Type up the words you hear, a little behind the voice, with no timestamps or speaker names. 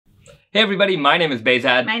Hey everybody, my name is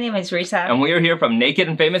Behzad. My name is Risa. And we are here from Naked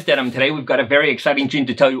and Famous Denim. Today we've got a very exciting jean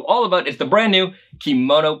to tell you all about. It's the brand new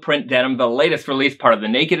Kimono Print Denim, the latest release, part of the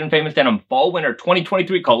Naked and Famous Denim Fall-Winter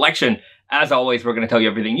 2023 collection. As always, we're going to tell you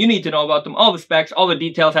everything you need to know about them, all the specs, all the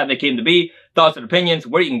details, how they came to be, thoughts and opinions,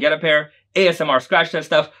 where you can get a pair, ASMR scratch test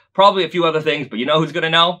stuff, probably a few other things, but you know who's going to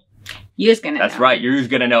know? You's going to know. That's right, you're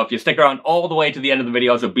going to know if you stick around all the way to the end of the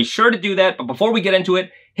video, so be sure to do that. But before we get into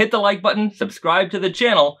it, hit the like button, subscribe to the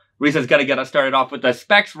channel. Risa's going to get us started off with the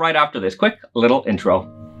specs right after this quick little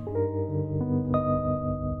intro.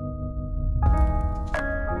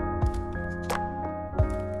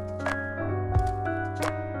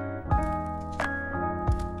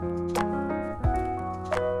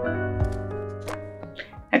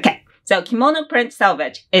 So Kimono Print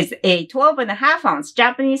Selvedge is a 12.5-ounce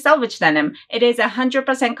Japanese selvage denim. It is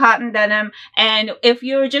 100% cotton denim, and if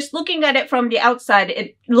you're just looking at it from the outside,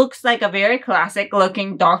 it looks like a very classic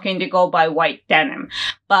looking dark indigo by white denim.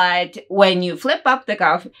 But when you flip up the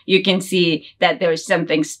cuff, you can see that there's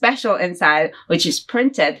something special inside, which is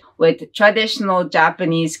printed with traditional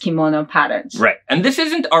Japanese kimono patterns. Right, and this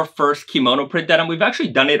isn't our first kimono print denim. We've actually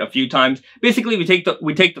done it a few times. Basically, we take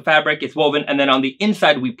the fabric, it's woven, and then on the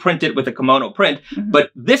inside we print it with a kimono print.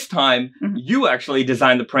 But this time, you actually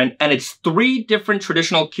designed the print, and it's 3 different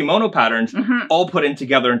traditional kimono patterns all put in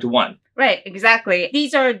together into one. Right, exactly.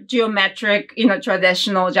 These are geometric,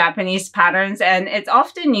 traditional Japanese patterns, and it's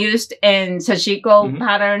often used in sashiko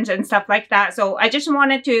patterns and stuff like that. So I just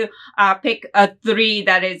wanted to pick a 3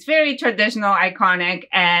 that is very traditional, iconic,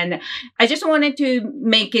 and I just wanted to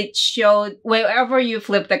make it show wherever you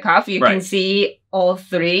flip the cuff, you can see all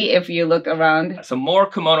 3 if you look around. So more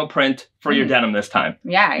kimono print for your denim this time.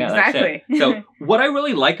 Yeah, exactly. So what I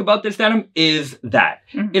really like about this denim is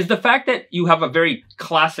is the fact that you have a very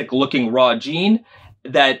classic looking raw jean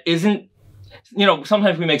that isn't,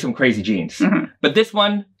 sometimes we make some crazy jeans. But this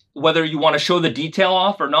one, whether you want to show the detail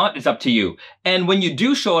off or not, is up to you. And when you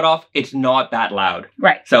do show it off, it's not that loud.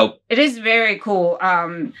 Right. So it is very cool.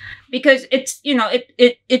 Because it's,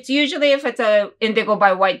 it's usually if it's a indigo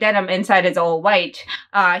by white denim, inside is all white.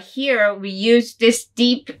 Here we use this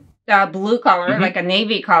deep blue color, like a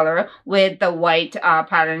navy color, with the white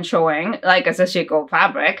pattern showing, like a sashiko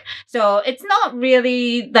fabric. So it's not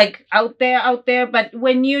really like out there, but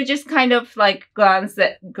when you just kind of like glance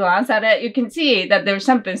at it, you can see that there's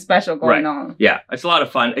something special going on. Yeah, it's a lot of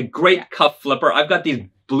fun. A great cuff flipper. I've got these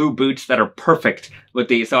blue boots that are perfect with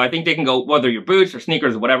these, so I think they can go whether your boots or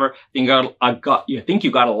sneakers or whatever. I think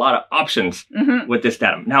you got a lot of options with this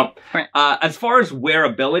denim. Now, as far as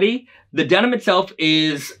wearability, the denim itself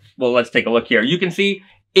is, well, let's take a look here. You can see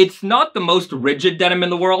it's not the most rigid denim in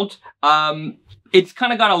the world. It's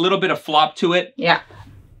kind of got a little bit of flop to it. Yeah.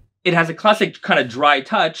 It has a classic kind of dry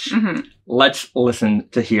touch. Let's listen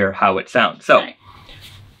to hear how it sounds. So,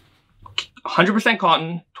 100%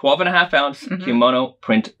 cotton, 12.5-ounce Kimono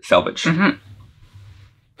Print Selvedge.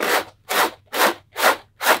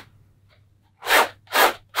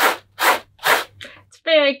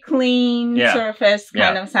 Very clean surface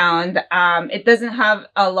kind of sound. It doesn't have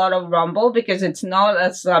a lot of rumble because it's not a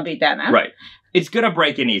slubby denim. Right. It's going to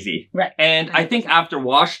break in easy. Right. And I think after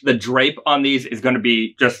wash, the drape on these is going to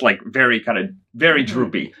be just like very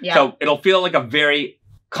droopy. Yeah. So it'll feel like a very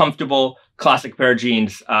comfortable classic pair of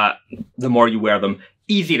jeans the more you wear them.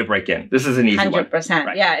 Easy to break in. This is an easy 100%.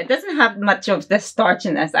 one. Yeah, it doesn't have much of the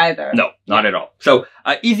starchiness either. No, not at all. So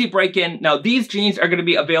easy break in. Now these jeans are going to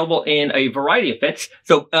be available in a variety of fits.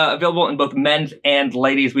 So available in both men's and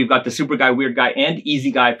ladies. We've got the super guy, weird guy, and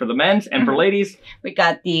easy guy for the men's. And for ladies, we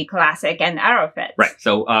got the classic and arrow fits. Right.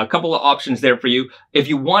 So a couple of options there for you. If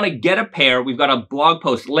you want to get a pair, we've got a blog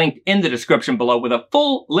post linked in the description below with a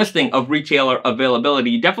full listing of retailer availability.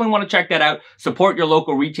 You definitely want to check that out. Support your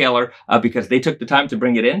local retailer because they took the time to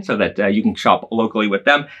bring it in so that you can shop locally with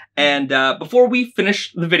them. And before we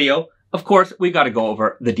finish the video, of course, we got to go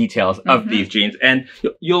over the details of these jeans. And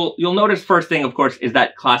you'll notice first thing, of course, is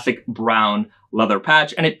that classic brown leather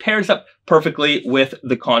patch, and it pairs up perfectly with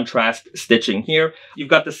the contrast stitching here. You've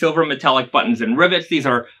got the silver metallic buttons and rivets. These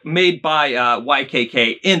are made by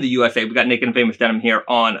YKK in the USA. We got Naked and Famous Denim here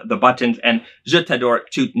on the buttons and Je t'adore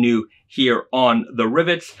tout nu here on the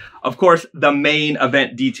rivets. Of course, the main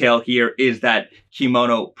event detail here is that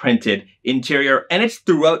kimono printed interior, and it's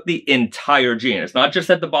throughout the entire jean. It's not just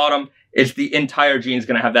at the bottom. It's the entire jean is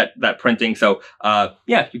going to have that printing. So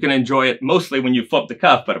yeah, you can enjoy it mostly when you flip the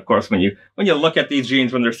cuff. But of course, when you look at these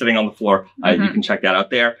jeans when they're sitting on the floor, you can check that out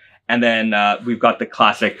there. And then we've got the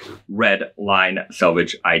classic red line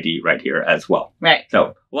Selvedge ID right here as well. Right.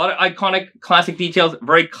 So a lot of iconic classic details,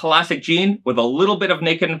 very classic jean with a little bit of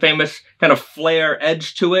Naked and Famous kind of flare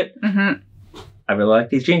edge to it. Mm-hmm. I really like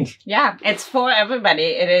these jeans. Yeah, it's for everybody.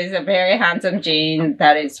 It is a very handsome jean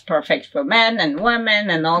that is perfect for men and women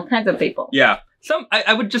and all kinds of people. Yeah.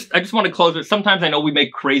 I just want to close with, sometimes I know we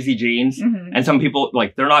make crazy jeans and some people,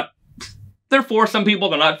 like, they're for some people,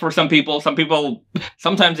 they're not for some people. Some people,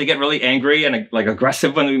 sometimes they get really angry and like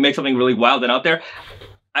aggressive when we make something really wild and out there.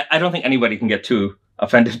 I don't think anybody can get too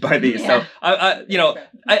offended by these. Yeah. So,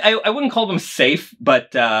 I wouldn't call them safe,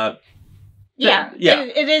 but yeah.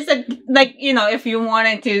 It is if you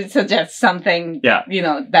wanted to suggest something,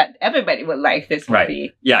 that everybody would like, this would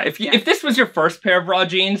be. Yeah. If this was your first pair of raw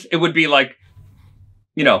jeans, it would be like,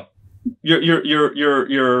 you're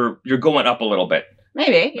going up a little bit.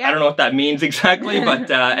 Maybe. Yeah. I don't know what that means exactly, but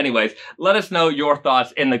anyways, let us know your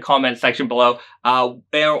thoughts in the comment section below.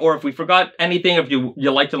 Or if we forgot anything, if you'd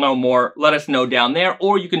like to know more, let us know down there.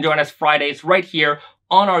 Or you can join us Fridays right here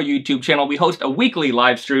on our YouTube channel. We host a weekly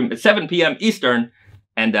live stream at 7 p.m. Eastern,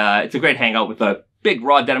 and it's a great hangout with a big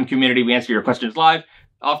raw denim community. We answer your questions live,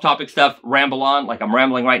 off-topic stuff, ramble on like I'm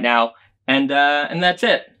rambling right now, and that's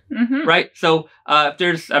it. Right? So if I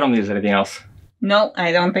don't think there's anything else. No,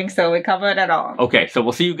 I don't think so. We covered it all. Okay, so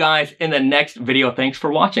we'll see you guys in the next video. Thanks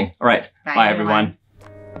for watching. All right. Bye everyone.